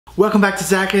Welcome back to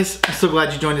Zackus. I'm so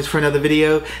glad you joined us for another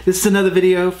video. This is another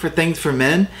video for things for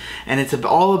men, and it's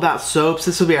all about soaps.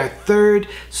 This will be our third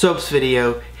soaps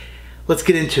video. Let's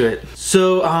get into it.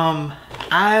 So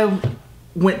I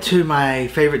went to my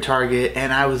favorite Target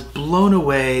and I was blown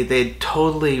away. They had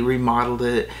totally remodeled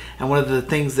it, and one of the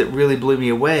things that really blew me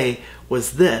away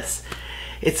was this.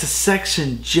 It's a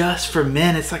section just for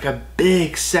men. It's like a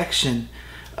big section.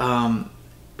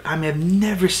 I mean, I've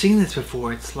never seen this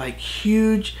before. It's like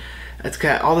huge. It's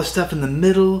got all the stuff in the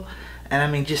middle, and I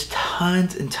mean just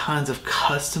tons and tons of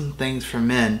custom things for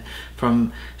men,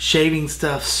 from shaving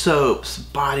stuff, soaps,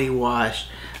 body wash,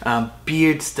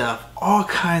 beard stuff, all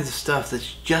kinds of stuff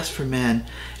that's just for men.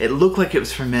 It looked like it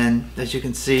was for men, as you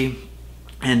can see,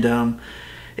 and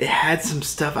it had some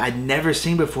stuff I'd never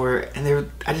seen before,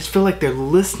 and I just feel like they're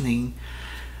listening.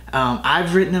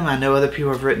 I've written them. I know other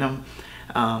people have written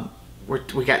them.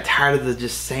 We got tired of the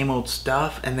just same old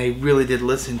stuff, and they really did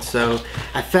listen. So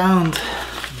I found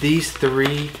these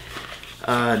three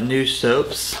new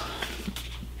soaps,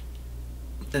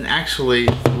 and actually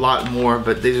a lot more,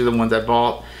 but these are the ones I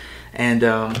bought. And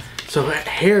so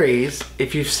Harry's,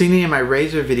 if you've seen any of my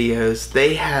razor videos,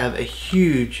 they have a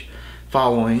huge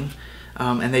following,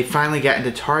 and they finally got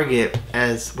into Target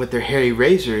with their Harry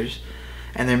razors.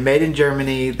 And they're made in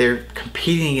Germany. They're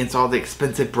competing against all the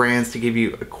expensive brands to give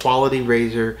you a quality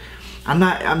razor.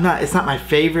 It's not my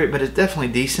favorite, but it's definitely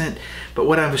decent. But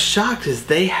what I was shocked is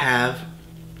they have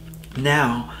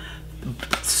now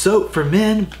soap for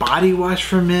men, body wash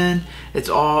for men.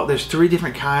 There's three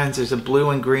different kinds. There's a blue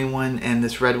and green one and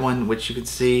this red one, which you can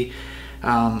see.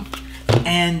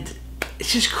 And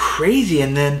it's just crazy.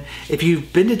 And then if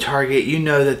you've been to Target, you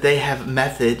know that they have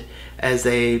Method as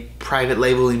a private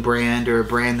labeling brand, or a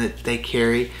brand that they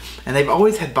carry, and they've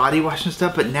always had body wash and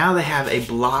stuff, but now they have a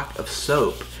block of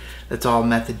soap that's all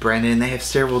Method branded, and they have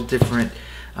several different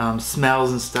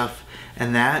smells and stuff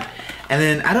and that. And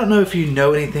then I don't know if you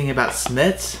know anything about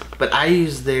Schmidt's, but I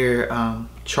use their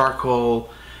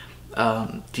charcoal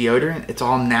deodorant. It's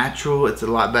all natural. It's a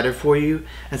lot better for you.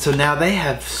 And so now they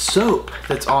have soap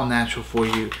that's all natural for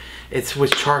you. It's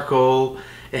with charcoal.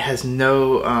 It has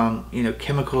no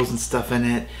chemicals and stuff in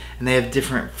it, and they have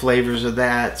different flavors of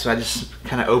that. So I just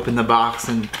kind of open the box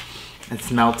and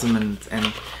smelt them,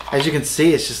 and as you can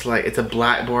see, it's just like, it's a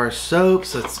black bar soap,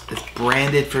 so it's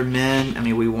branded for men. I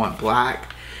mean, we want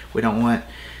black. We don't want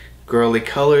girly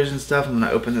colors and stuff. I'm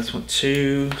gonna open this one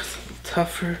too. It's a little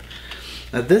tougher.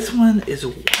 Now this one is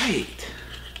white.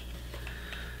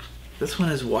 This one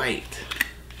is white,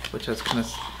 which I was kind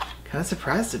of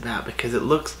surprised about, because it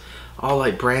looks all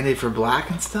like branded for black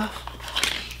and stuff.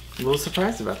 A little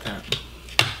surprised about that.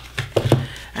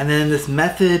 And then this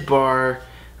Method bar,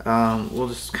 we'll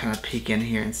just kind of peek in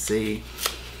here and see.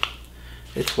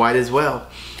 It's white as well.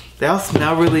 They all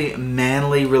smell really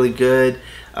manly, really good.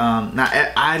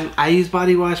 I use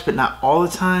body wash, but not all the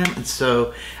time, and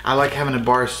so I like having a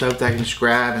bar of soap that I can just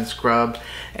grab and scrub.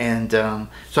 And so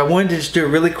I wanted to just do a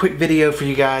really quick video for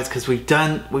you guys, because we've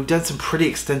done some pretty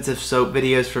extensive soap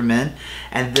videos for men,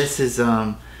 and this is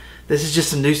just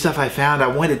some new stuff I found. I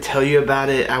wanted to tell you about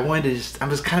it. I'm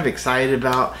just kind of excited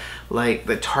about like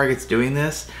that Target's doing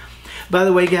this. By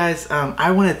the way, guys,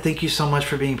 I want to thank you so much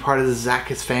for being part of the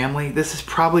Zackus family. This is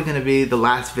probably going to be the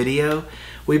last video.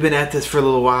 We've been at this for a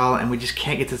little while, and we just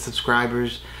can't get the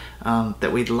subscribers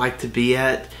that we'd like to be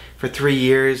at. For 3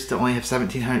 years to only have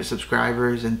 1,700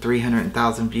 subscribers and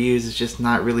 300,000 views is just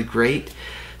not really great.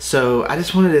 So I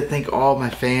just wanted to thank all my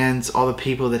fans, all the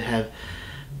people that have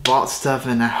bought stuff,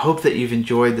 and I hope that you've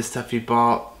enjoyed the stuff you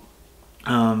bought,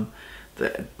 and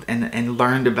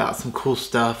learned about some cool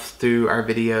stuff through our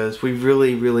videos. We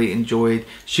really enjoyed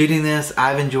shooting this.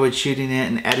 I've enjoyed shooting it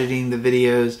and editing the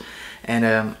videos, and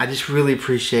I just really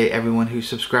appreciate everyone who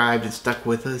subscribed and stuck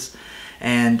with us.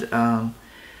 And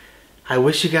I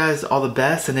wish you guys all the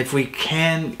best, and if we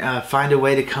can find a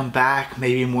way to come back,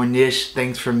 maybe more niche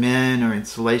things for men or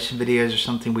installation videos or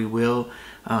something, we will.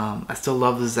 I still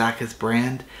love the Zackus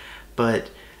brand, but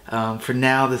for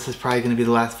now, this is probably going to be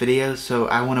the last video. So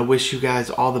I want to wish you guys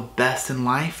all the best in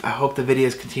life. I hope the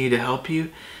videos continue to help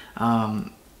you,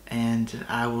 and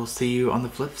I will see you on the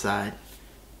flip side.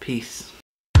 Peace.